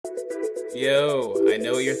Yo, I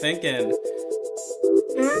know what you're thinking.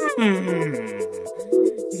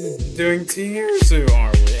 Doing tears, who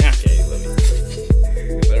are we? Okay,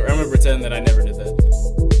 I'm gonna pretend that I never did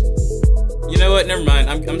that. You know what? Never mind.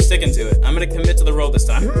 I'm sticking to it. I'm gonna commit to the role this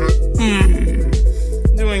time.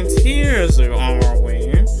 Doing tears, who are we?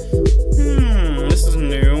 This is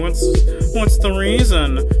new. What's the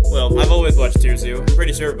reason? Well, I've always watched Tearzu. I'm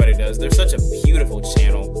pretty sure everybody does. They're such a beautiful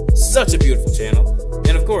channel. Such a beautiful channel.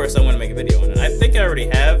 And of course, I want to make a video on it. I think I already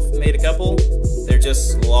have made a couple. They're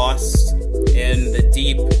just lost in the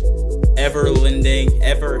deep,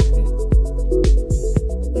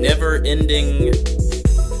 never-ending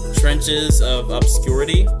trenches of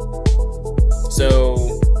obscurity.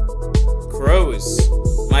 So, crows.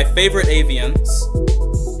 My favorite avians.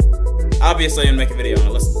 Obviously, I'm gonna make a video on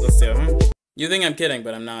it. Let's see. You think I'm kidding,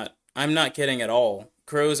 but I'm not. I'm not kidding at all.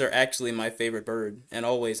 Crows are actually my favorite bird, and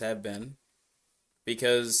always have been.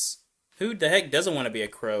 Because who the heck doesn't want to be a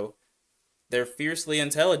crow? They're fiercely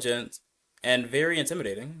intelligent and very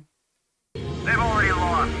intimidating. They've already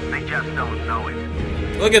lost. They just don't know it.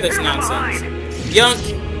 Look at this nonsense. Yunk!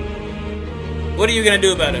 What are you gonna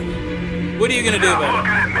do about it? What are you gonna do about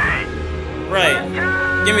it?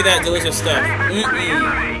 Right. Give me that delicious stuff.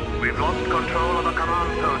 We've lost control of the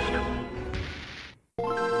command post.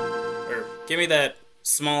 Or give me that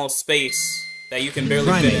small space that you can barely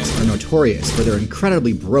fit in. Primates are notorious for their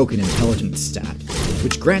incredibly broken intelligence stat,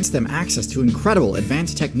 which grants them access to incredible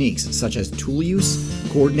advanced techniques such as tool use,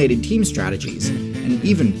 coordinated team strategies, and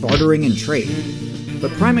even bartering and trade.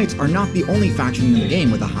 But primates are not the only faction in the game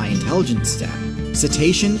with a high intelligence stat.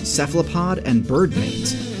 Cetacean, cephalopod, and bird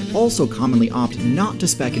mates also commonly opt not to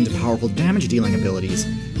spec into powerful damage-dealing abilities,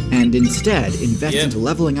 and instead invest into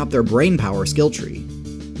leveling up their brain power skill tree.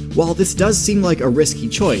 While this does seem like a risky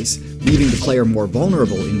choice, leaving the player more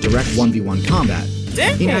vulnerable in direct 1v1 combat,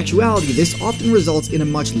 in actuality this often results in a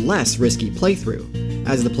much less risky playthrough,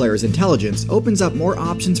 as the player's intelligence opens up more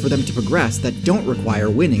options for them to progress that don't require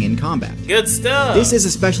winning in combat. Good stuff! This is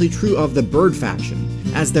especially true of the bird faction,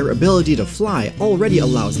 as their ability to fly already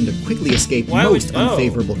allows them to quickly escape most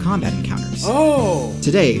unfavorable combat encounters.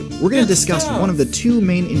 Today, we're going to discuss one of the two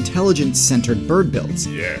main intelligence-centered bird builds,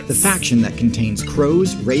 the faction that contains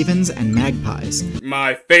crows, ravens, and magpies.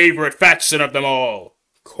 My favorite faction of them all,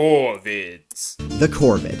 Corvids. The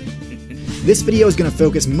Corvid. This video is going to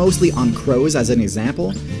focus mostly on crows as an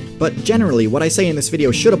example, but generally what I say in this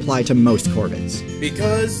video should apply to most Corvids.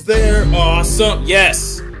 Because they're awesome!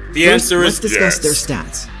 Yes! The answer is let's discuss their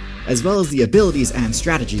stats, as well as the abilities and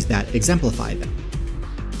strategies that exemplify them.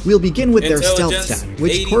 We'll begin with their stealth stat,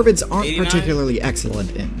 which 80, Corvids aren't 89? particularly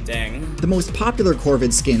excellent in. Dang. The most popular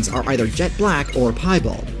Corvid skins are either jet black or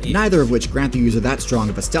piebald, neither of which grant the user that strong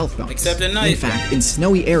of a stealth bonus. Except at night. In fact, in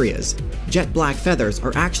snowy areas, jet black feathers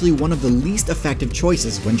are actually one of the least effective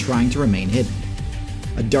choices when trying to remain hidden.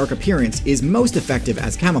 A dark appearance is most effective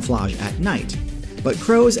as camouflage at night, but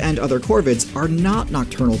crows and other Corvids are not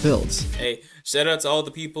nocturnal builds. Hey, shout out to all the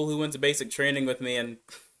people who went to basic training with me, and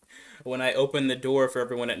when I opened the door for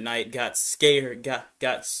everyone at night, got scared,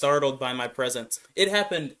 got startled by my presence. It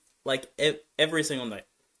happened like every single night.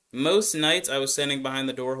 Most nights I was standing behind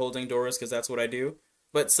the door holding doors because that's what I do.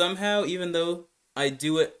 But somehow, even though I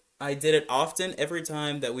did it often, every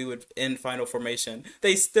time that we would end final formation,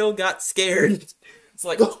 they still got scared. It's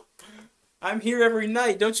like, oh, I'm here every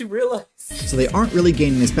night, don't you realize? So they aren't really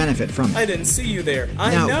gaining this benefit from it. I didn't see you there.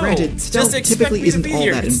 I know. know. Granted, stealth typically isn't all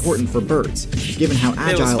that important for birds, given how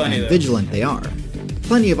agile and vigilant they are.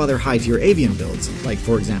 Plenty of other high-tier avian builds, like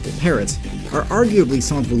for example parrots, are arguably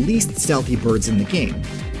some of the least stealthy birds in the game,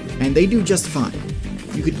 and they do just fine.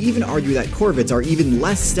 You could even argue that Corvids are even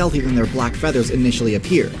less stealthy than their black feathers initially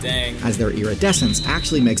appear, as their iridescence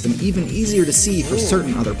actually makes them even easier to see for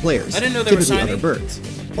certain other players, typically other birds.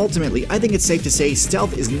 Ultimately, I think it's safe to say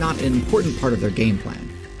stealth is not an important part of their game plan.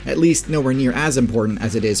 At least nowhere near as important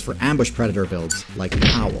as it is for ambush predator builds, like the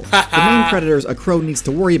owl. The main predators a crow needs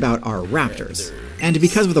to worry about are raptors, and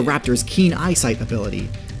because of the raptor's keen eyesight ability,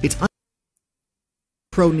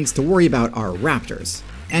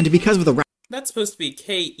 That's supposed to be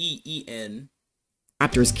K-E-E-N.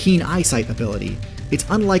 Raptor's keen eyesight ability, it's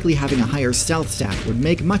unlikely having a higher stealth stat would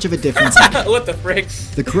make much of a difference. What the frick?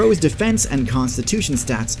 The crow's defense and constitution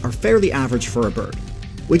stats are fairly average for a bird,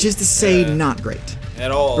 which is to say not great.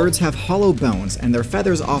 At all. Birds have hollow bones, and their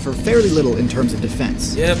feathers offer fairly little in terms of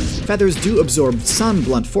defense. Feathers do absorb some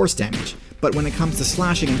blunt force damage, but when it comes to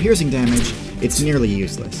slashing and piercing damage, it's nearly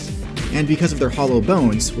useless. And because of their hollow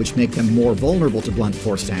bones, which make them more vulnerable to blunt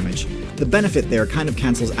force damage, the benefit there kind of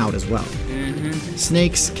cancels out as well.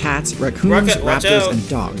 Snakes, cats, raccoons, raptors, and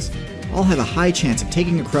dogs all have a high chance of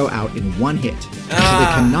taking a crow out in one hit, so they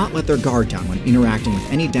cannot let their guard down when interacting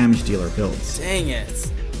with any damage dealer builds. Dang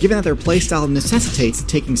it. Given that their playstyle necessitates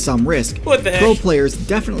taking some risk, What the heck? Crow players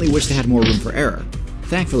definitely wish they had more room for error.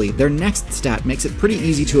 Thankfully, their next stat makes it pretty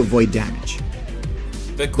easy to avoid damage.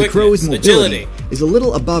 The The crow's quickness, mobility agility. is a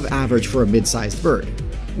little above average for a mid-sized bird,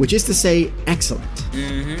 which is to say, excellent.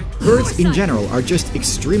 Birds in general are just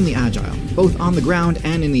extremely agile, both on the ground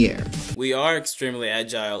and in the air. We are extremely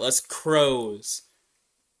agile, us crows.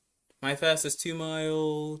 My fastest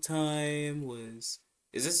 2-mile time was...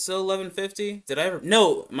 Is it still 11:50? Did I ever...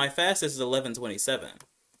 No, my fastest is 11:27.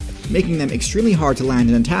 Making them extremely hard to land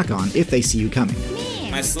an attack on if they see you coming.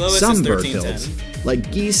 My slowest Some is bird 13:10. builds,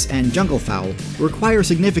 like geese and junglefowl, require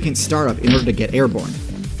significant startup in order to get airborne,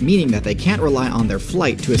 meaning that they can't rely on their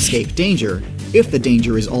flight to escape danger if the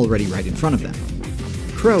danger is already right in front of them.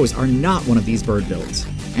 Crows are not one of these bird builds,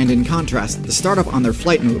 and in contrast, the startup on their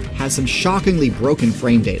flight move has some shockingly broken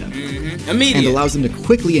frame data, Immediate. and allows them to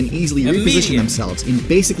quickly and easily reposition Immediate. themselves in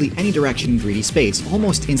basically any direction in 3D space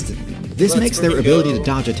almost instantly. This Let's makes their freaking ability go. to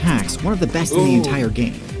dodge attacks one of the best in the Ooh. entire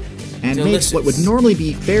game, and Delicious. makes what would normally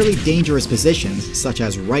be fairly dangerous positions, such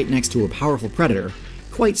as right next to a powerful predator,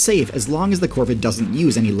 quite safe as long as the Corvid doesn't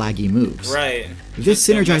use any laggy moves. Right. This Just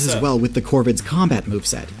don't mess synergizes up. well with the Corvid's combat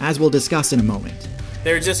moveset, as we'll discuss in a moment.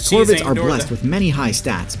 They're just Corvids cheesing are Northern- blessed with many high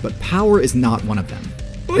stats, but power is not one of them.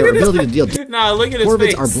 Look Their at his ability to deal Nah, look at his Corvids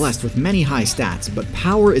face. are blessed with many high stats, but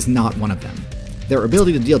power is not one of them. Their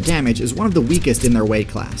ability to deal damage is one of the weakest in their weight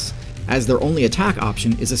class, as their only attack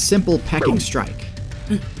option is a simple pecking strike.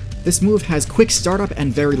 This move has quick startup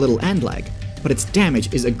and very little end lag, but its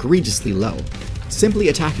damage is egregiously low. Simply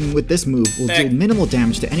attacking with this move will Peck. deal minimal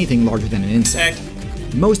damage to anything larger than an insect.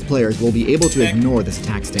 Heck, Most players will be able to Peck. ignore this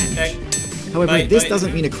attack's heck. damage. However, Bite, this bite.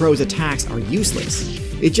 doesn't mean a crow's attacks are useless.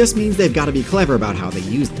 It just means they've got to be clever about how they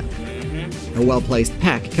use them. A well-placed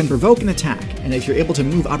peck can provoke an attack, and if you're able to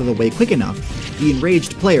move out of the way quick enough, the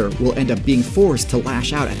enraged player will end up being forced to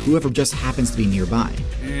lash out at whoever just happens to be nearby,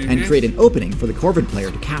 and create an opening for the Corvid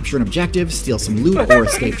player to capture an objective, steal some loot, or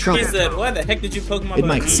escape trouble. He said, why the heck did you poke my It butt?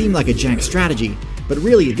 might seem like a jank strategy, but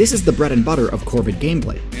really this is the bread and butter of Corvid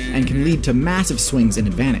gameplay, and can lead to massive swings in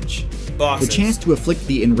advantage. Bosses. The chance to afflict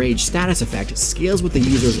the enraged status effect scales with the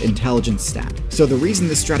user's intelligence stat, so the reason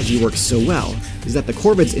this strategy works so well is that the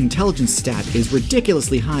Corvid's intelligence stat is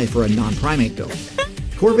ridiculously high for a non-primate build.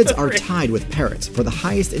 Corvids are tied with parrots for the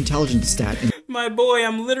highest intelligence stat in My boy,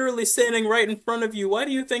 I'm literally standing right in front of you. Why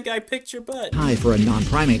do you think I picked your butt? high for a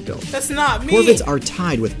non-primate build. That's not me. Corvids are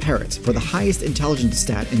tied with parrots for the highest intelligence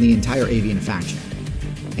stat in the entire avian faction.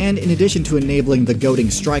 And in addition to enabling the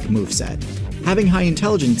goading strike moveset, having high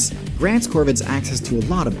intelligence grants Corvids access to a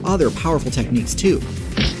lot of other powerful techniques too,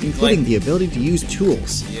 including Like- the ability to use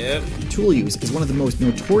tools. Yep. Tool use is one of the most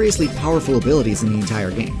notoriously powerful abilities in the entire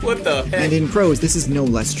game. What the heck? And in crows, this is no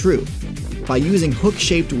less true. By using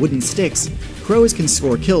hook-shaped wooden sticks, crows can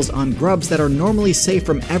score kills on grubs that are normally safe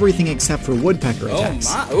from everything except for woodpecker Oh attacks.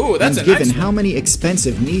 my! Ooh, that's And a given nice how one. many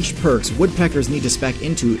expensive niche perks woodpeckers need to spec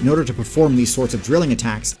into in order to perform these sorts of drilling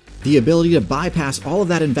attacks, the ability to bypass all of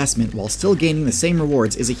that investment while still gaining the same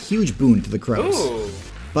rewards is a huge boon to the crows. Ooh.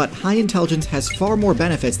 But high intelligence has far more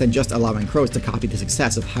benefits than just allowing crows to copy the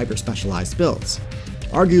success of hyper-specialized builds.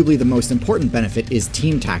 Arguably the most important benefit is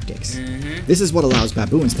team tactics. This is what allows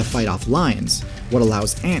baboons to fight off lions, what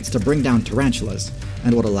allows ants to bring down tarantulas,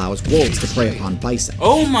 and what allows wolves to prey upon bison.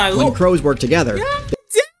 Oh my When lord! crows work together,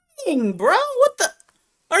 Dang, bro! What the?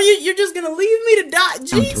 Are you? You're just gonna leave me to die? down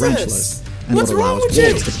Jesus! tarantulas, and What's what wrong allows with you?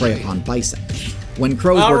 wolves to prey upon bison. When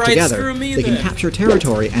crows work Alright, together, screw me they can then. capture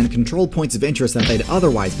territory and control points of interest that they'd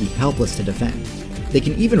otherwise be helpless to defend. They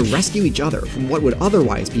can even rescue each other from what would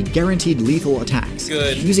otherwise be guaranteed lethal attacks,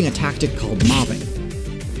 Good. using a tactic called mobbing.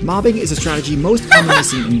 Mobbing is a strategy most commonly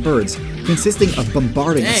seen in birds, consisting of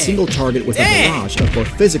bombarding a Dang. single target with Dang. a barrage of both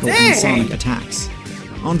physical and Dang. sonic attacks.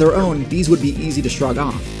 On their own, these would be easy to shrug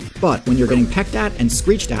off, but when you're getting pecked at and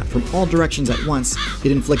screeched at from all directions at once,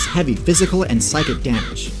 it inflicts heavy physical and psychic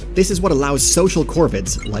damage. This is what allows social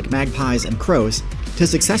corvids, like magpies and crows, to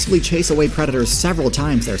successfully chase away predators several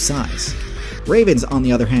times their size. Ravens, on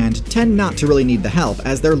the other hand, tend not to really need the help,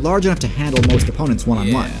 as they're large enough to handle most opponents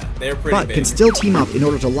one-on-one, Yeah, they're pretty but big. can still team up in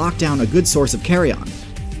order to lock down a good source of carry-on.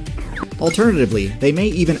 Alternatively, they may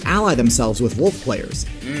even ally themselves with wolf players,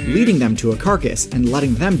 leading them to a carcass and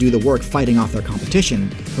letting them do the work fighting off their competition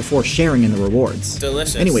before sharing in the rewards.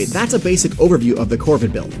 Delicious. Anyway, that's a basic overview of the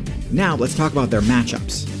Corvid build. Now let's talk about their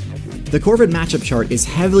matchups. The Corvid matchup chart is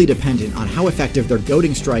heavily dependent on how effective their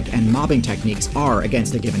goading strike and mobbing techniques are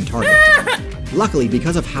against a given target. Luckily,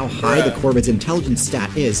 because of how high the Corvid's intelligence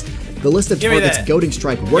stat is, the list of targets Goading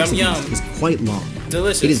Strike works against is quite long.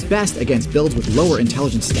 Delicious. It is best against builds with lower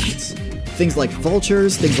intelligence stats. Things like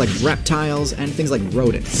vultures, things like reptiles, and things like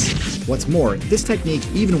rodents. What's more, this technique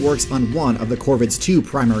even works on one of the Corvid's 2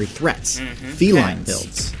 primary threats, feline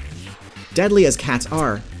builds. Deadly as cats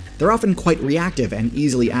are, they're often quite reactive and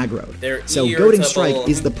easily aggroed, so Goading Strike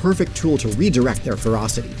is the perfect tool to redirect their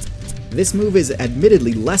ferocity. This move is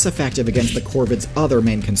admittedly less effective against the Corvid's other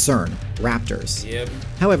main concern, raptors.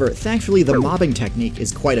 However, thankfully the mobbing technique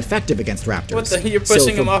is quite effective against raptors, What the? You're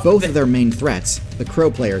pushing so them off for both of their main threats, the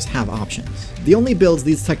Crow players have options. The only builds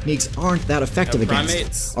these techniques aren't that effective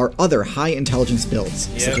against are other high intelligence builds,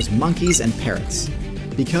 such as monkeys and parrots.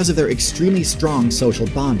 Because of their extremely strong social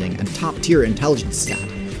bonding and top-tier intelligence stat,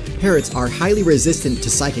 parrots are highly resistant to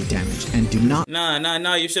psychic damage and do not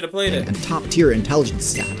Nah, you should have played it. and top-tier intelligence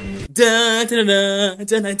stat. I don't know.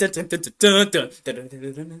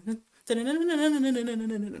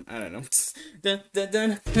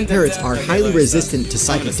 Parrots are highly resistant to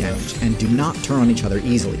psychic damage and do not turn on each other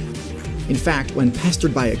easily. In fact, when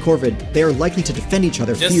pestered by a Corvid, they are likely to defend each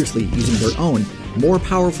other fiercely using their own, more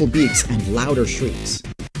powerful beaks and louder shrieks.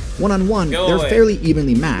 One-on-one, they're fairly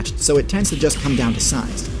evenly matched, so it tends to just come down to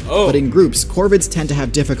size. But in groups, Corvids tend to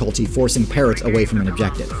have difficulty forcing parrots away from an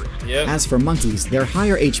objective. As for monkeys, their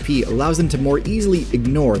higher HP allows them to more easily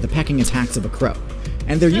ignore the pecking attacks of a crow.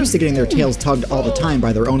 And they're used to getting their tails tugged all the time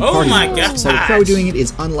by their own party members, so a crow doing it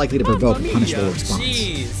is unlikely to provoke a punishable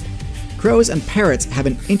response. Crows and parrots have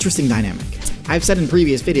an interesting dynamic. I've said in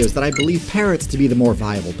previous videos that I believe parrots to be the more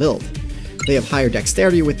viable build. They have higher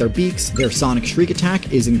dexterity with their beaks, their sonic shriek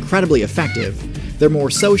attack is incredibly effective, they're more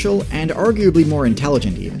social, and arguably more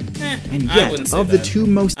intelligent even. And yet, of the two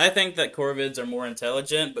most... I think that Corvids are more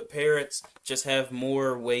intelligent, but parrots just have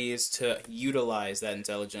more ways to utilize that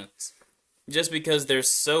intelligence. Just because they're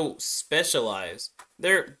so specialized.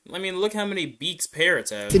 I mean, look how many beaks parrots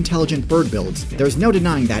have. Intelligent bird builds, there's no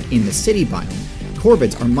denying that in the city biome,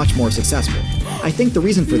 Corvids are much more successful. I think the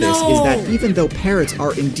reason for this is that even though parrots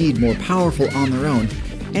are indeed more powerful on their own,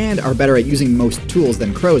 and are better at using most tools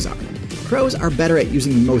than crows are better at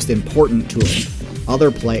using the most important tool, other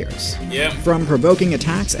players. From provoking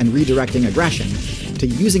attacks and redirecting aggression, to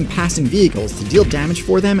using passing vehicles to deal damage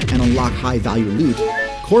for them and unlock high-value loot,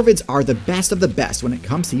 Corvids are the best of the best when it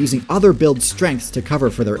comes to using other build strengths to cover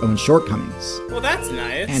for their own shortcomings. Well, that's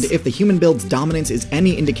nice. And if the human build's dominance is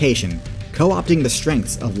any indication, co-opting the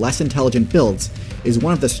strengths of less intelligent builds is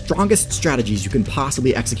one of the strongest strategies you can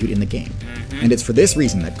possibly execute in the game. And it's for this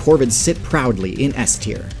reason that Corvids sit proudly in S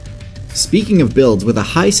tier. Speaking of builds with a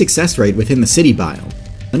high success rate within the city biome,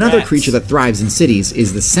 another creature that thrives in cities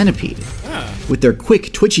is the centipede. With their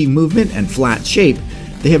quick, twitchy movement and flat shape,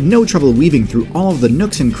 they have no trouble weaving through all of the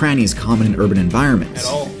nooks and crannies common in urban environments.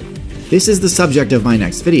 This is the subject of my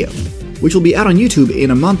next video, which will be out on YouTube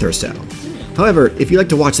in a month or so. However, if you'd like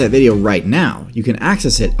to watch that video right now, you can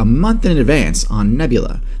access it a month in advance on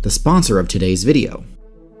Nebula, the sponsor of today's video.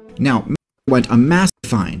 Now, went a massive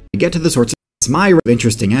find to get to the sorts of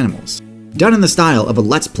interesting animals, done in the style of a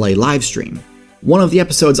Let's Play livestream. One of the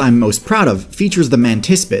episodes I'm most proud of features the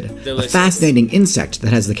mantispid, a fascinating insect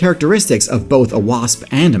that has the characteristics of both a wasp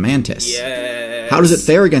and a mantis. How does it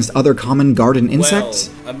fare against other common garden insects?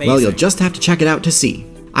 Well, you'll just have to check it out to see.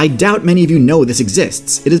 I doubt many of you know this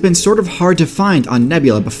exists. It has been sort of hard to find on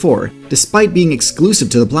Nebula before, despite being exclusive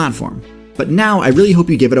to the platform. But now I really hope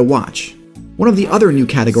you give it a watch. One of the other new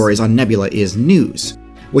categories on Nebula is news,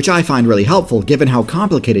 which I find really helpful given how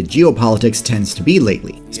complicated geopolitics tends to be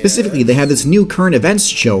lately. Specifically, they have this new current events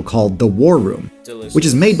show called The War Room, which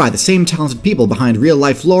is made by the same talented people behind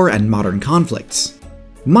real-life lore and modern conflicts.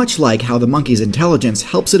 Much like how the monkey's intelligence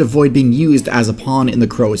helps it avoid being used as a pawn in the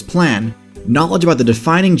crow's plan, knowledge about the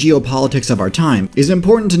defining geopolitics of our time is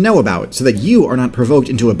important to know about so that you are not provoked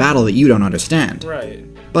into a battle that you don't understand.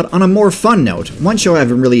 But on a more fun note, one show I've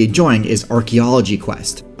been really enjoying is Archaeology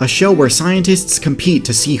Quest, a show where scientists compete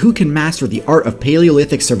to see who can master the art of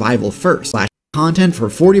Paleolithic survival first. Content for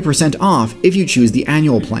 40% off if you choose the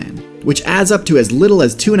annual plan, which adds up to as little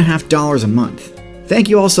as $2.50 a month. Thank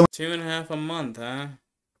you all so much. $2.50 a month, huh?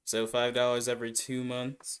 So $5 every 2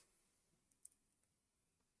 months.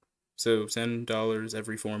 So $10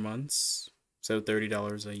 every 4 months. So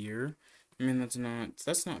 $30 a year. I mean, that's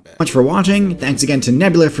not bad. Much for watching. Thanks again to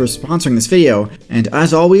Nebula for sponsoring this video, and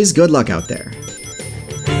as always, good luck out there.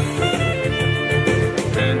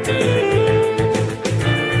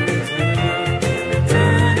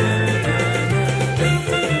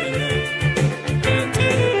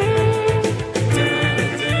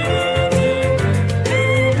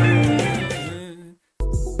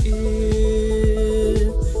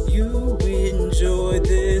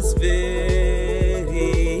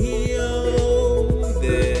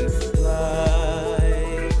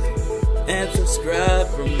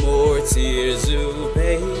 Tears, ooh,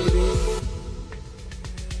 baby.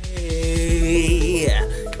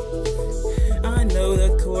 I know the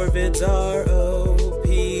Corvids are OP,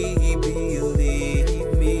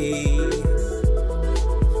 believe me.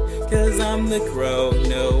 'Cause I'm the crow,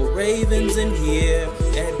 no ravens in here.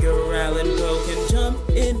 Edgar Allan Poe can jump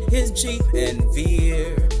in his Jeep and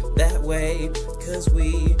veer that way. 'Cause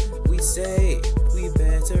we say we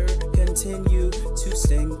better continue to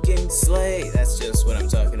stinking slay. That's just what I'm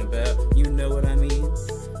talking about. You know what I mean?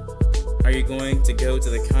 Are you going to go to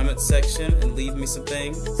the comment section and leave me some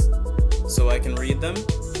things so I can read them?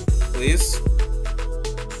 Please?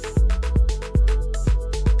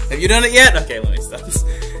 Have you done it yet? Okay, let me stop this.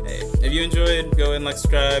 Hey, if you enjoyed, go ahead and like,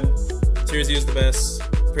 subscribe. Tears U's the best.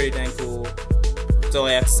 Pretty dang cool. That's all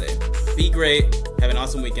I have to say. Be great. Have an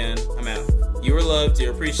awesome weekend. I'm out. You are loved.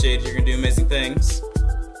 You're appreciated. You're gonna do amazing things.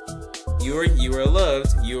 You are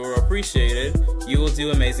loved. You are appreciated. You will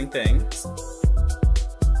do amazing things.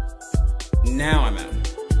 Now I'm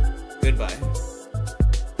out. Goodbye.